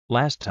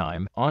Last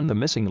time, on the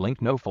missing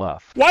link no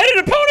fluff. Why did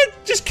opponent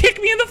just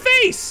kick me in the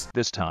face?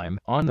 This time,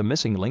 on the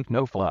missing link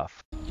no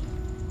fluff.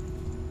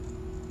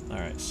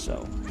 Alright,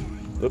 so...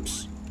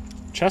 Oops.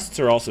 Chests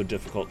are also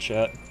difficult,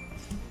 chat.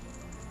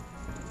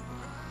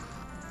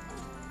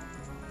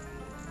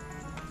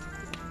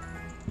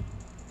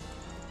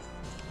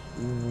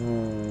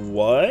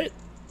 What?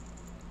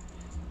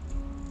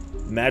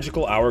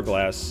 Magical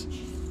hourglass.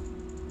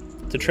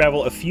 To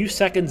travel a few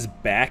seconds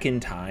back in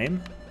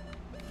time?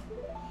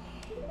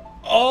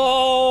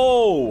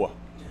 Oh!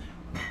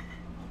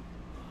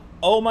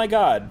 Oh my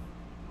god.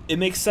 It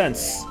makes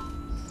sense.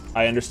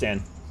 I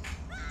understand.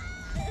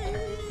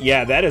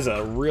 Yeah, that is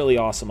a really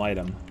awesome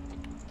item.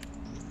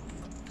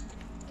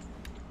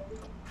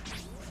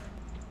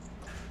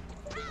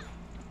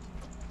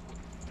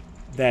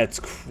 That's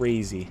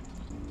crazy.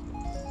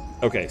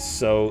 Okay,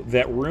 so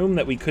that room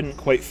that we couldn't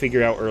quite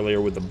figure out earlier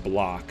with the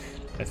block,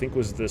 I think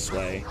was this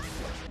way.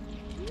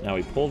 Now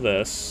we pull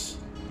this.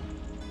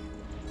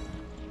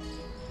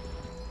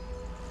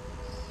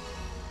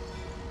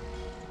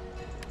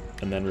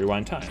 And then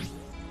rewind time.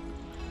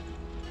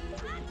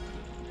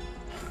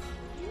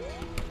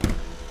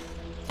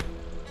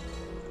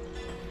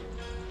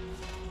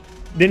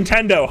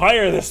 Nintendo,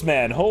 hire this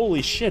man!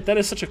 Holy shit, that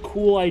is such a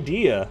cool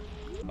idea.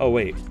 Oh,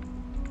 wait.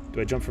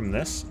 Do I jump from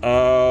this?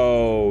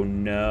 Oh,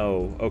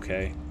 no.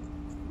 Okay.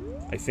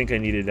 I think I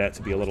needed that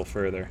to be a little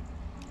further.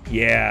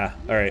 Yeah.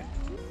 Alright.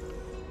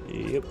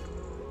 Yep.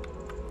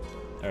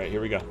 Alright, here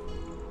we go.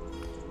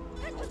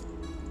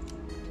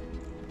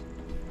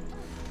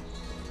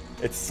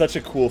 It's such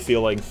a cool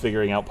feeling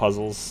figuring out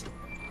puzzles.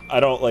 I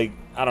don't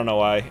know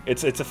why.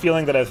 It's a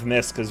feeling that I've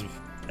missed because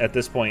at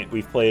this point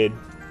we've played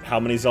how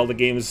many Zelda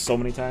games so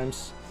many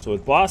times? So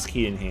with boss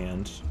key in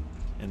hand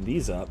and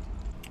these up,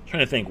 I'm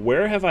trying to think,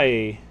 where have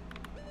I...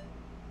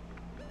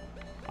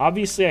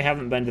 Obviously I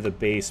haven't been to the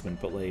basement,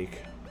 but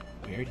like,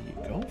 where do you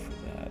go for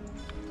that?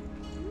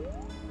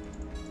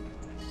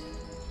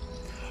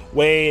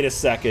 Wait a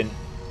second.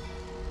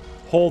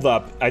 Hold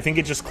up. I think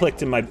it just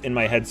clicked in my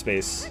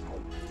headspace.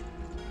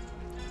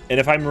 And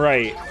if I'm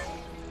right,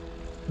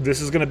 this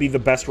is gonna be the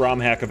best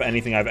ROM hack of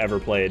anything I've ever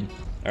played.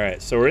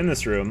 Alright, so we're in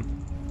this room.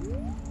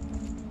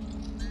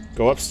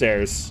 Go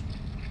upstairs.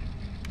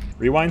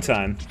 Rewind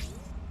time.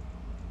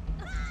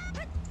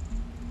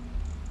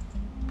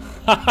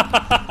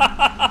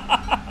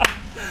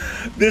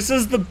 This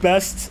is the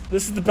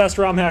best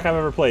ROM hack I've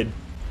ever played.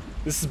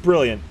 This is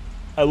brilliant.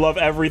 I love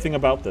everything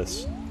about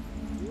this.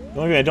 The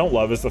only thing I don't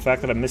love is the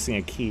fact that I'm missing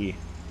a key.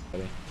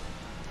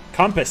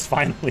 Compass,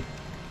 finally.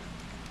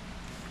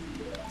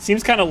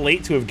 Seems kind of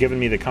late to have given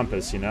me the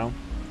compass, you know?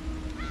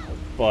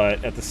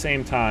 But at the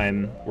same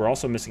time, we're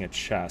also missing a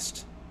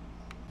chest.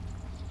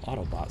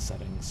 Autobot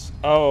settings.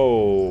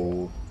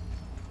 Oh.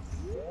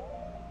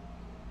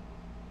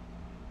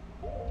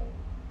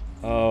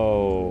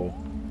 Oh.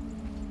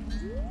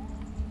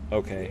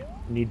 Okay.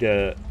 Need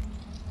to...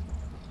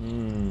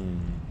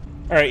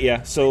 Alright,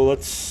 yeah. So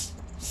let's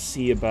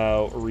see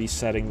about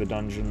resetting the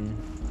dungeon.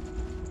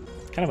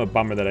 Kind of a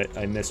bummer that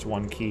I missed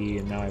one key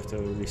and now I have to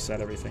reset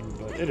everything,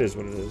 but it is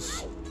what it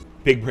is.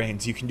 Big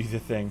brains, you can do the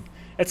thing.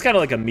 It's kind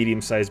of like a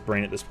medium-sized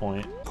brain at this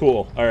point.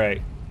 Cool.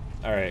 Alright.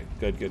 Alright.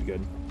 Good, good,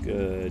 good.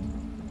 Good.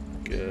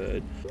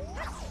 Good.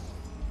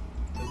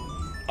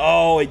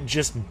 Oh, it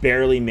just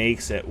barely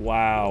makes it.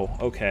 Wow.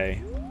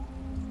 Okay.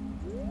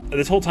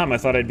 This whole time I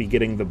thought I'd be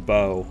getting the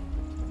bow.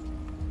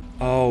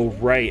 Oh,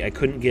 right. I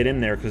couldn't get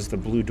in there because the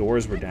blue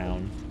doors were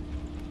down.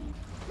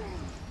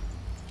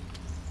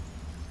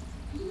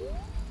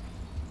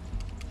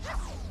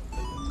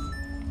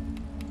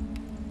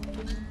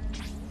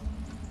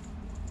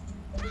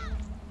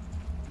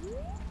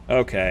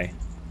 Okay.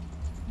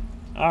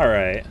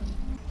 Alright.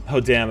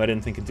 Oh, damn, I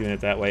didn't think of doing it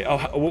that way. Oh,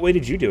 what way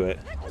did you do it?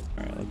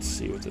 Alright, let's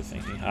see what they're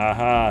thinking.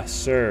 Aha,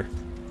 sir.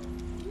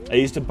 I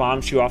used to bomb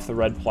shoe off the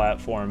red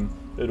platform.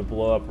 It'll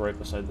blow up right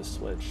beside the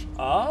switch.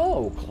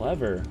 Oh,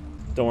 clever.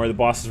 Don't worry, the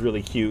boss is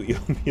really cute. You'll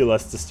be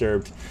less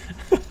disturbed.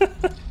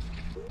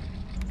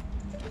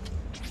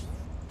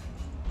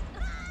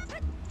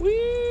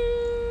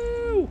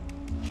 Woo!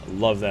 I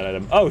love that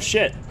item. Oh,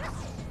 shit!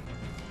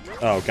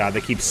 Oh, God, they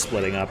keep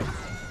splitting up.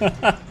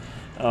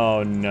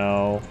 Oh,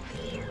 no.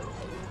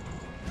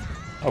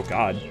 Oh,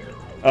 God.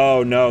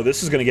 Oh, no,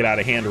 this is gonna get out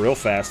of hand real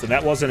fast, and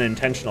that wasn't an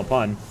intentional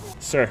pun.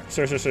 Sir.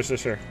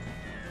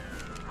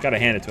 Gotta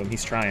hand it to him,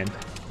 he's trying.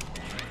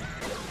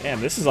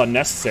 Damn, this is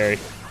unnecessary.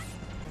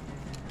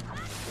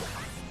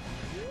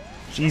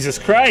 Jesus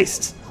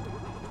Christ!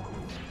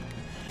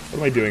 What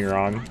am I doing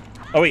wrong?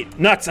 Oh, wait,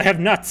 nuts! I have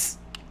nuts!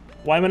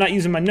 Why am I not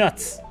using my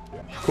nuts?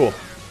 Cool.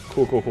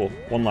 Cool, cool, cool.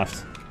 One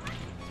left.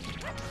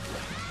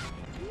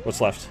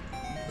 What's left?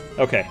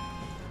 Okay.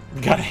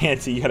 You got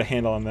a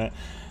handle on that.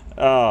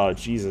 Oh,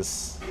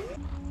 Jesus.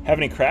 Have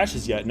any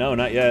crashes yet? No,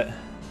 not yet.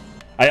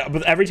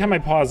 But every time I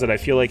pause it, I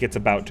feel like it's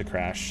about to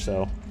crash,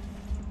 so...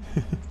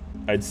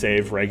 I'd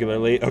save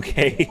regularly.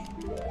 Okay.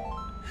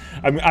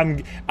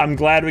 I'm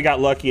glad we got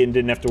lucky and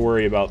didn't have to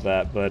worry about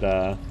that, but,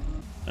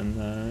 and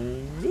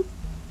then... Whoop.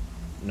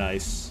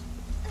 Nice.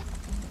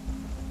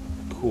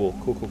 Cool,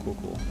 cool, cool, cool,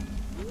 cool.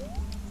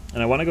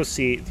 And I want to go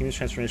see... Theme's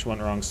transformation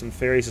went wrong. Some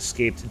fairies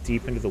escaped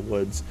deep into the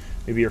woods.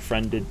 Maybe your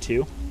friend did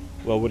too?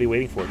 Well, what are you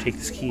waiting for? Take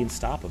this key and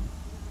stop him.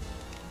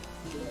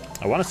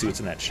 I want to see what's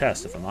in that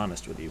chest, if I'm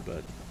honest with you,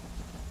 but...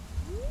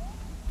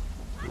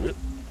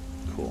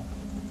 Cool.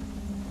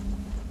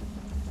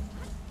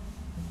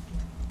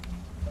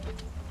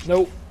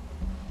 Nope.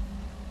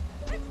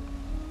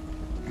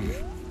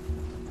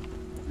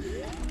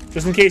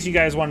 Just in case you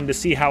guys wanted to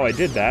see how I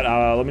did that,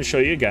 let me show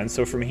you again.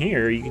 So from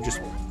here, you can just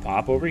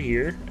pop over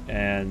here,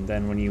 and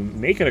then when you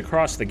make it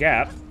across the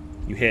gap,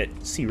 you hit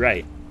C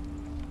right.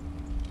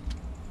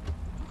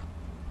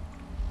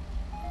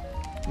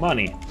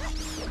 Money.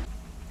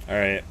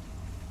 Alright.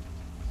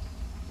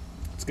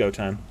 It's go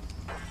time.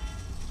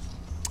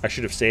 I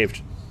should have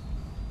saved.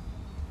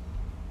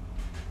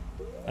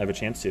 I have a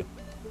chance to.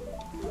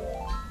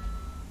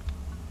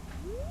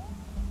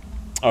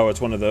 Oh,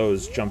 it's one of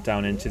those. Jump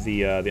down into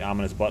the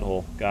ominous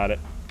butthole. Got it.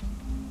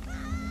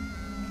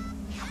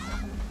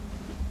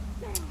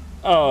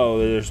 Oh,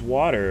 there's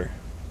water.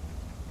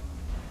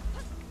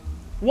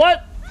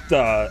 What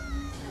the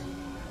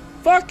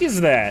fuck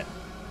is that?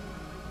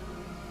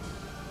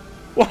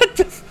 What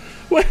the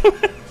what?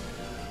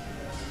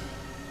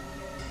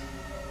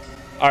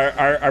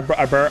 A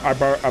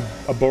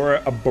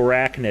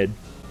barachnid.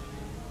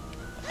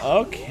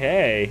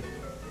 Okay.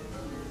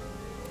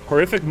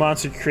 Horrific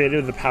monster created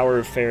with the power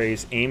of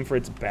fairies. Aim for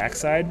its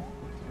backside.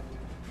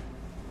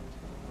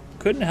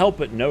 Couldn't help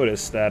but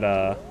notice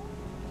that,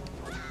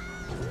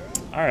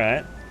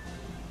 alright.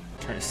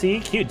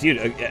 See? Cute. Dude,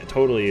 it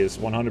totally is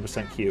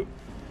 100% cute.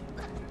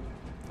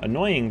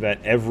 Annoying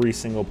that every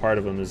single part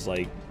of him is,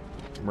 like,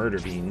 murder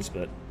beans,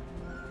 but...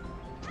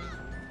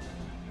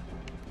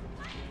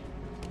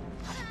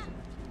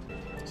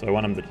 So I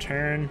want him to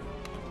turn,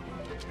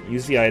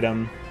 use the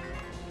item,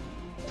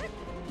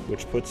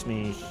 which puts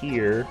me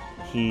here.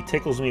 He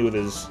tickles me with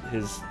his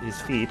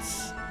feet,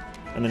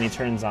 and then he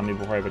turns on me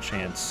before I have a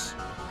chance.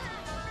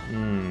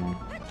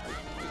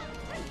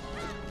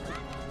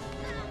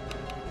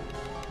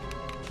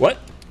 What?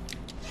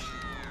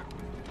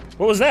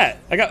 What was that?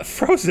 I got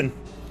frozen.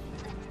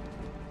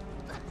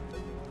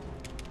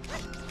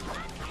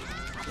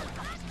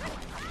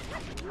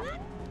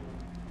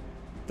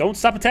 Don't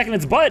stop attacking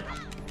its butt!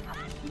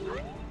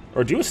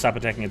 Or do stop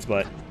attacking its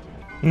butt.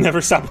 Never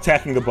stop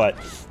attacking the butt.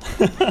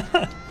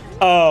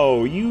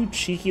 Oh, you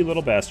cheeky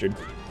little bastard.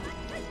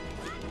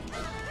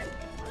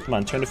 Come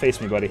on, turn to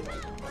face me, buddy.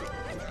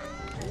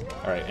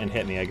 Alright, and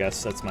hit me, I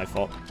guess. That's my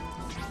fault.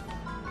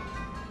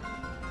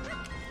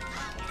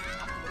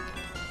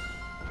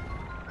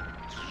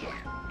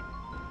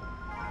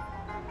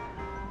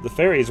 The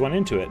fairies went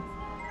into it.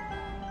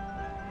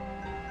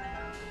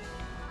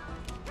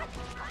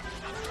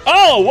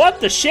 Oh,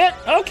 what the shit?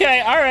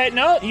 Okay, alright,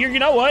 no, you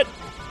know what?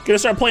 Gonna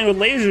start playing with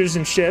lasers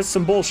and shit,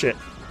 some bullshit.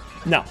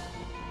 No.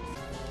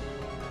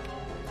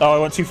 Oh, I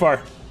went too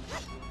far.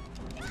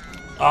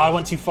 Oh, I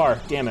went too far,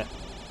 damn it.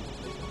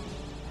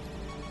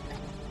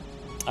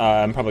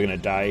 I'm probably gonna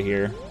die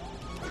here.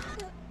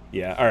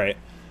 Yeah, alright.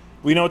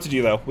 We know what to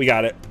do, though. We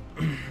got it.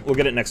 We'll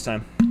get it next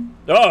time.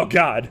 Oh,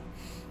 God.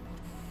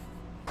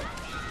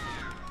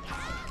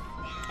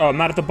 Oh, I'm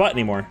not at the butt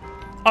anymore.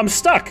 I'm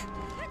stuck.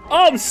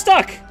 Oh, I'm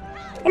stuck.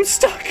 I'm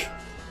stuck!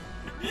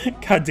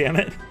 God damn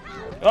it.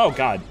 Oh,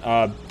 God.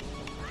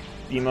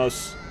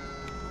 Bemos.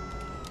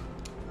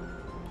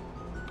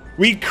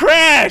 We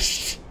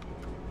crashed!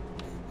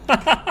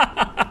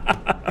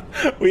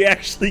 We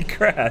actually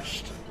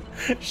crashed.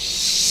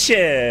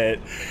 Shit.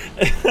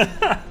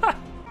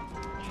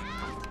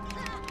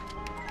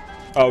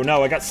 Oh,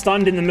 no, I got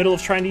stunned in the middle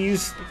of trying to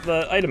use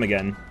the item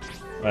again.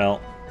 Well.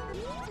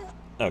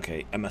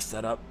 Okay, I messed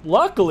that up.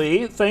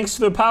 Luckily, thanks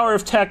to the power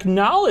of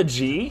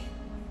technology...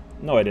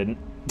 No, I didn't.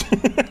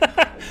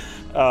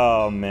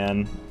 Oh,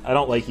 man. I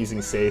don't like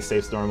using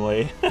safes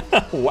normally.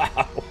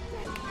 Wow.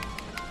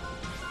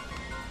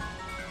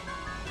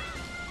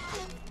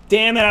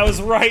 Damn it, I was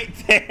right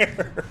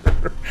there.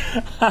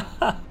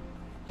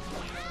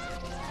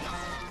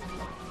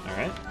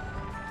 Alright.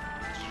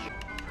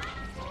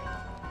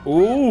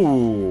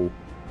 Ooh.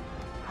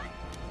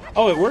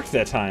 Oh, it worked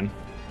that time.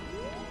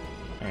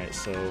 Alright,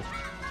 so...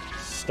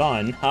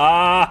 Stun.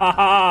 Ha ha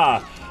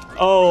ha!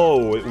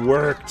 Oh, it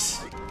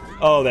worked.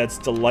 Oh, that's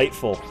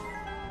delightful.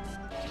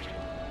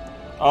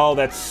 Oh,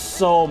 that's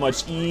so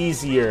much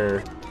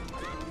easier.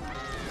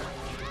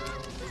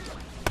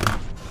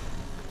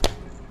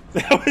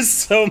 That was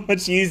so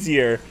much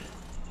easier.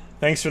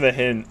 Thanks for the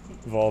hint,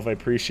 Volv. I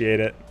appreciate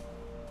it.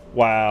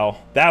 Wow,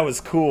 that was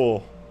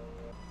cool.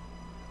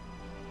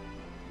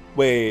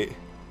 Wait.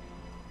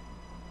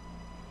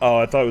 Oh,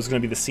 I thought it was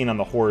going to be the scene on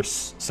the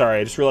horse. Sorry,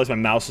 I just realized my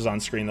mouse was on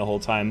screen the whole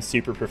time.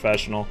 Super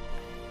professional.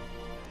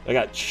 I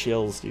got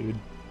chills, dude.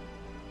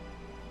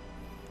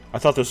 I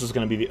thought this was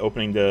going to be the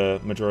opening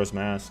to Majora's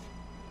Mask.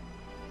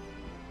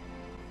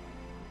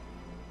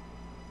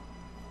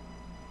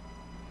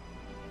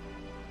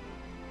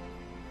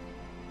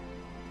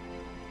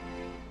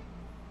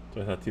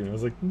 So I thought too, and I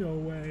was like, no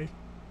way.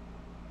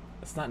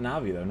 That's not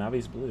Navi though.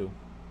 Navi's blue.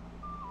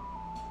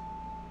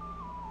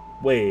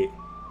 Wait.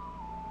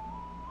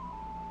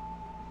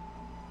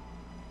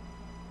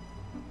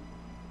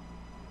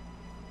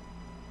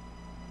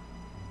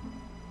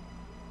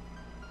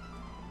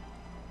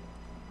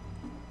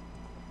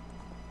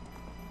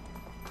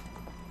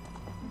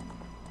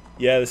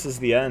 Yeah, this is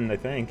the end, I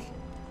think.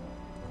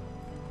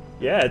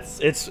 Yeah,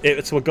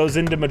 it's what goes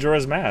into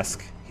Majora's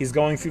Mask. He's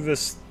going through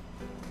this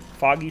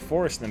foggy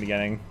forest in the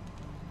beginning.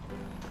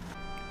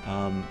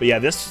 But yeah,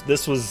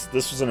 this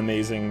was an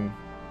amazing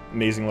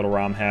little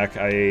ROM hack.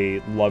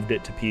 I loved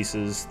it to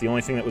pieces. The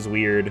only thing that was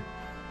weird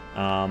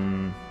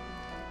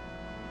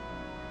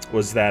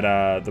was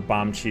that the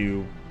bomb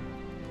chew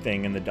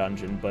thing in the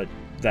dungeon, but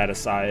that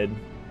aside,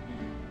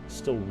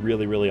 still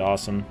really, really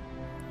awesome.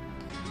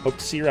 Hope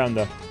to see you around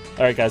though.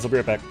 Alright guys, I'll be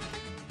right back.